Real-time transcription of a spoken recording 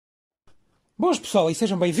Boas pessoal e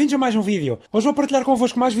sejam bem-vindos a mais um vídeo. Hoje vou partilhar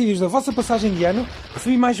convosco mais vídeos da vossa passagem de ano.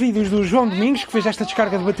 Recebi mais vídeos do João Domingues, que fez esta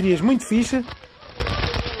descarga de baterias muito fixe.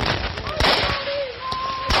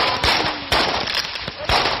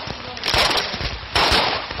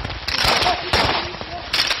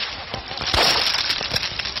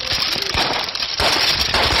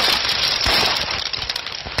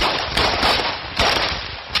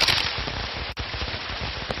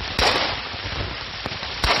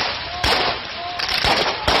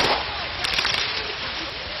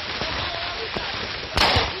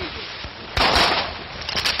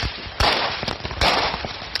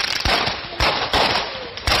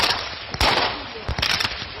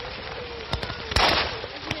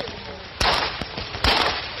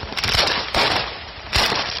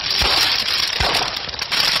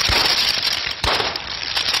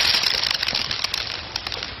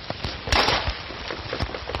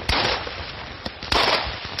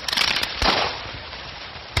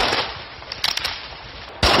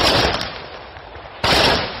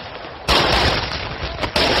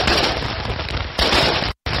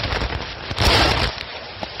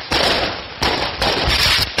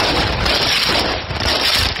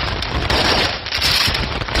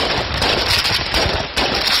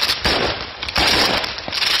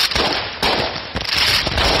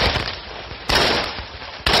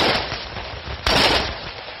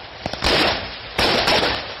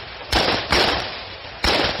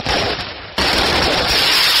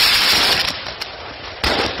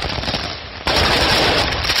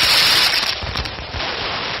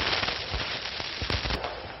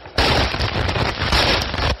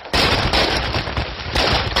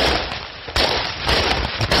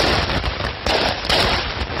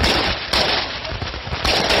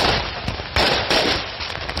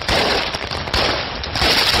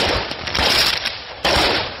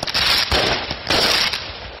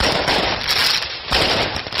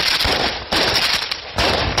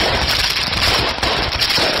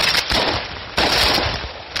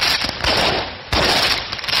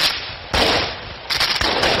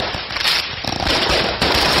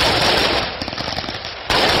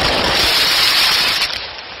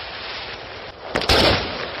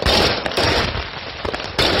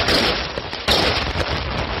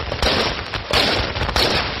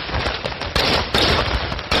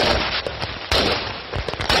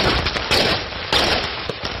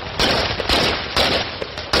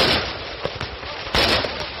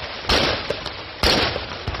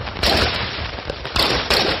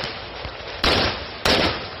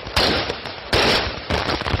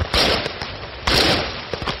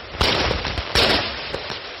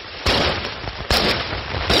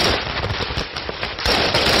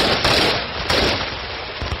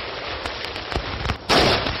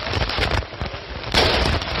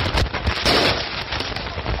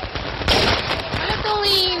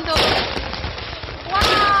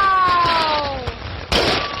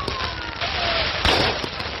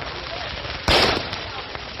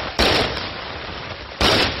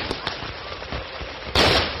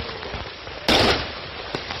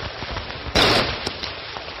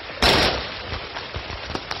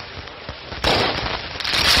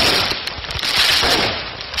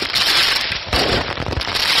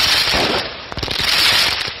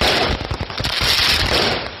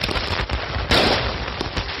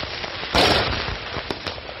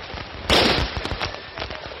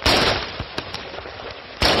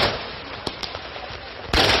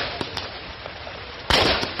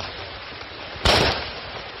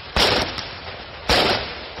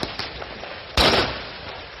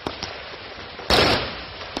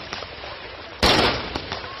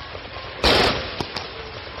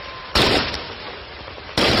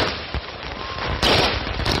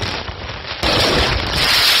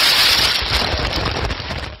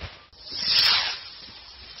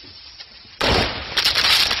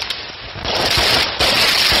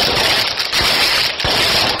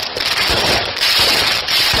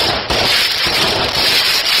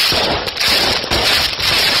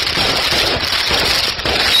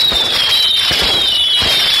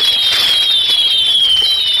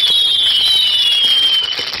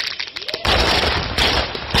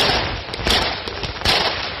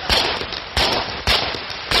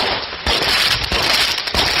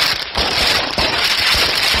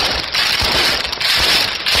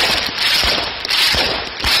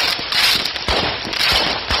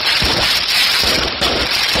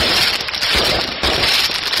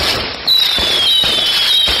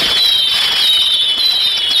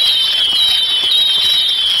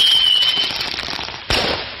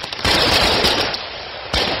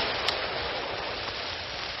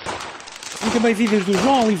 E também vídeos do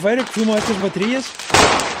João Oliveira, que filmou estas baterias.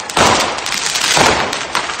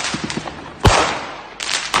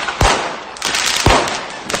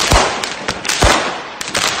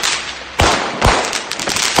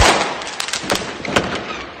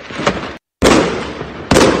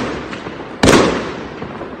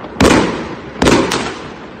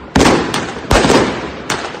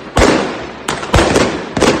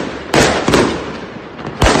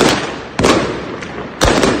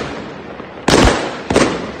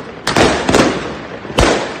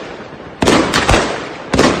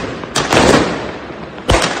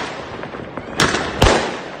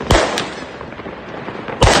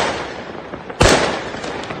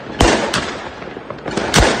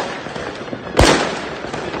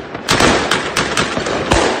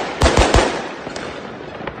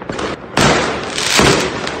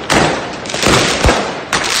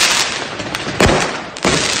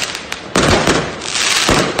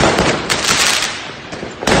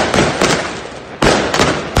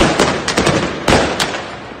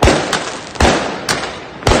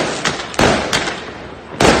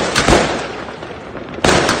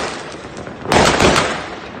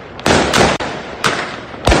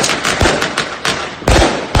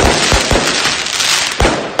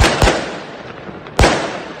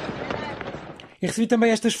 E recebi também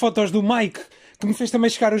estas fotos do Mike, que me fez também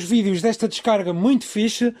chegar os vídeos desta descarga muito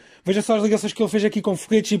fixe. Veja só as ligações que ele fez aqui com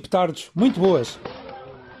foguetes e petardos, muito boas.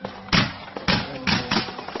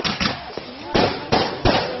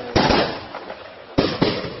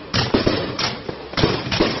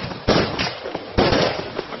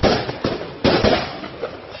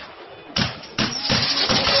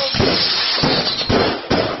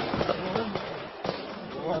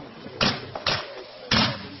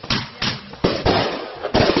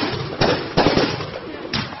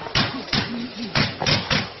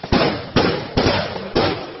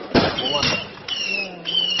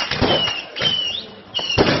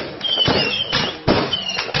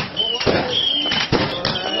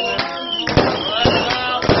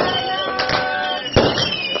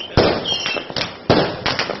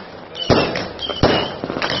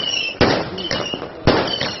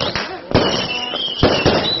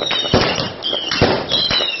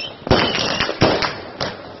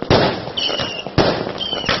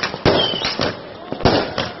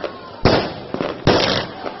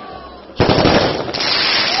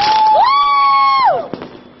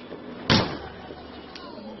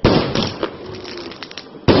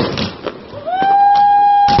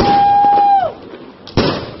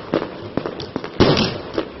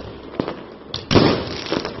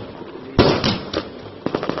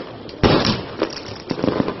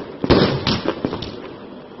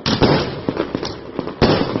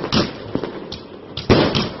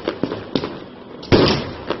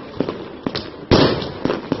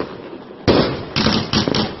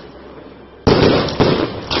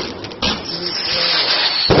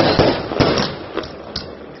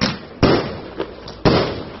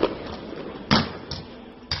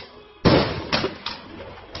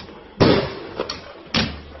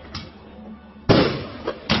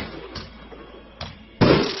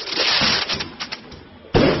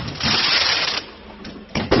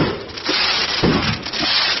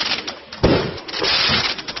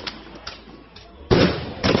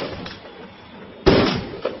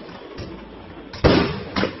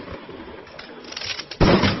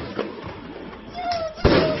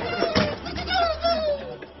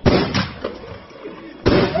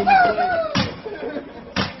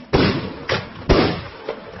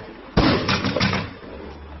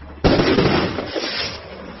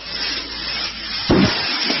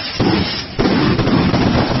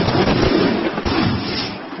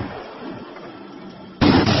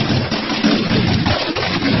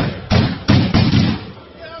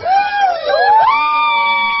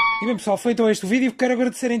 E bem pessoal, feito este vídeo, quero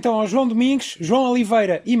agradecer então ao João Domingues, João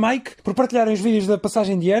Oliveira e Mike por partilharem os vídeos da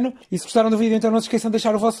passagem de ano. E se gostaram do vídeo, então não se esqueçam de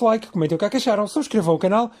deixar o vosso like, comentem o que é que acharam, subscrevam o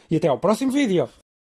canal e até ao próximo vídeo.